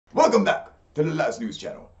Welcome back to the Last News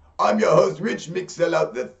Channel. I'm your host, Rich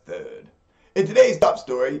Mix-Sellout III. In today's top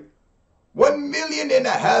story,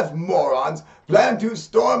 1.5 million morons plan to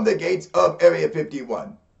storm the gates of Area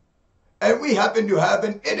 51. And we happen to have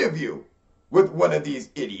an interview with one of these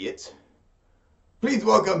idiots. Please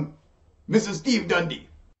welcome Mr. Steve Dundee.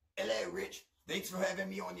 Hello, Rich. Thanks for having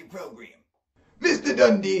me on your program. Mr.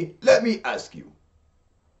 Dundee, let me ask you,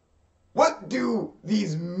 what do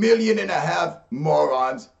these 1.5 million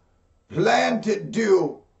morons plan to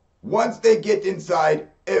do once they get inside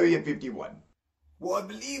Area 51? Well, I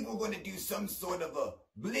believe we're going to do some sort of a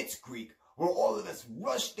blitzkrieg where all of us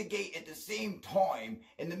rush the gate at the same time,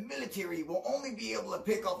 and the military will only be able to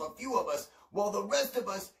pick off a few of us while the rest of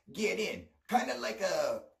us get in. Kind of like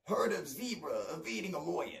a herd of zebra evading a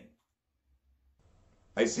lion.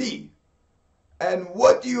 I see. And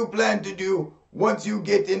what do you plan to do once you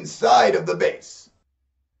get inside of the base?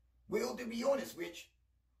 Well, to be honest, Rich,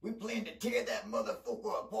 we plan to tear that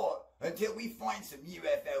motherfucker apart until we find some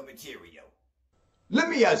UFO material. Let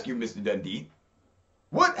me ask you, Mr. Dundee,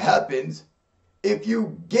 what happens if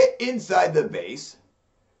you get inside the base,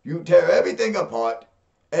 you tear everything apart,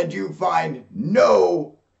 and you find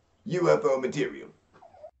no UFO material?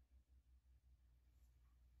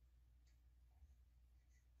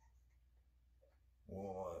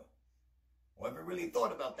 Well, I haven't really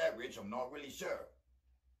thought about that, Rich. I'm not really sure.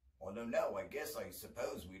 I don't know. I guess I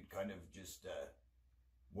suppose we'd kind of just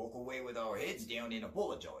walk away with our heads down and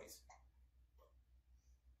apologize.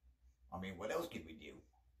 I mean, what else could we do?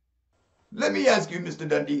 Let me ask you, Mr.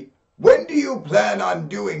 Dundee, when do you plan on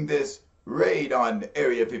doing this raid on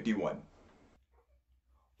Area 51?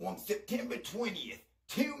 On September 20th,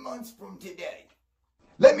 2 months from today.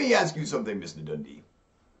 Let me ask you something, Mr. Dundee.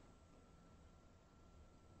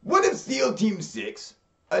 What if SEAL Team 6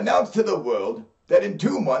 announced to the world that in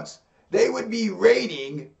 2 months they would be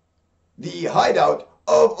raiding the hideout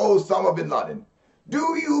of Osama bin Laden?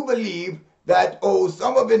 Do you believe that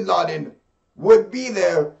Osama bin Laden would be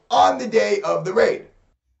there on the day of the raid?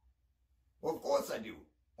 Well, of course I do.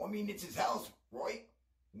 I mean, it's his house, right?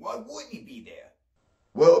 Why wouldn't he be there?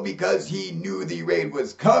 Well, because he knew the raid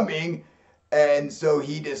was coming, and so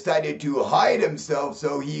he decided to hide himself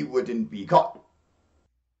so he wouldn't be caught.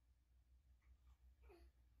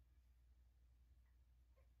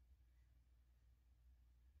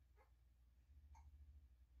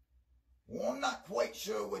 Well, I'm not quite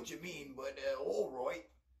sure what you mean, but all right.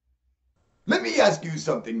 Let me ask you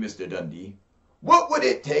something, Mr. Dundee. What would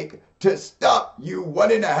it take to stop you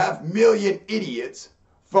 1.5 million idiots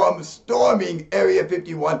from storming Area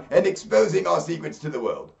 51 and exposing our secrets to the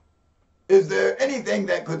world? Is there anything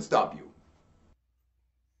that could stop you?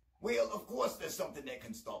 Well, of course there's something that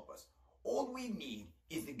can stop us. All we need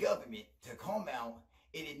is the government to come out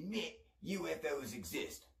and admit UFOs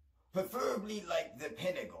exist. Preferably like the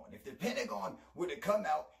Pentagon. If the Pentagon were to come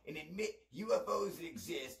out and admit UFOs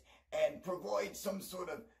exist and provide some sort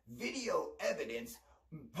of video evidence,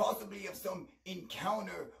 possibly of some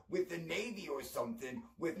encounter with the Navy or something,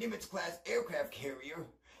 with Nimitz-class aircraft carrier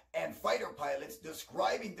and fighter pilots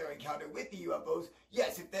describing their encounter with the UFOs,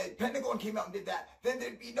 yes, if the Pentagon came out and did that, then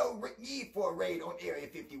there'd be no need for a raid on Area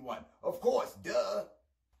 51. Of course, duh.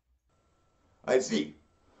 I see.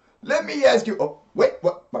 Let me ask you... Oh, wait,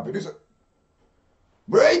 what? My producer.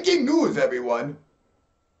 Breaking news, everyone.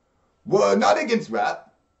 We're not against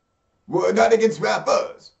rap. We're not against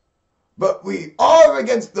rappers. But we are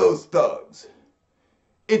against those thugs.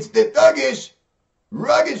 It's the thuggish,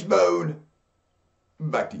 ruggish bone.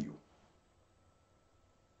 Back to you.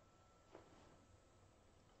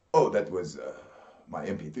 Oh, that was my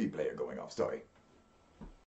MP3 player going off. Sorry.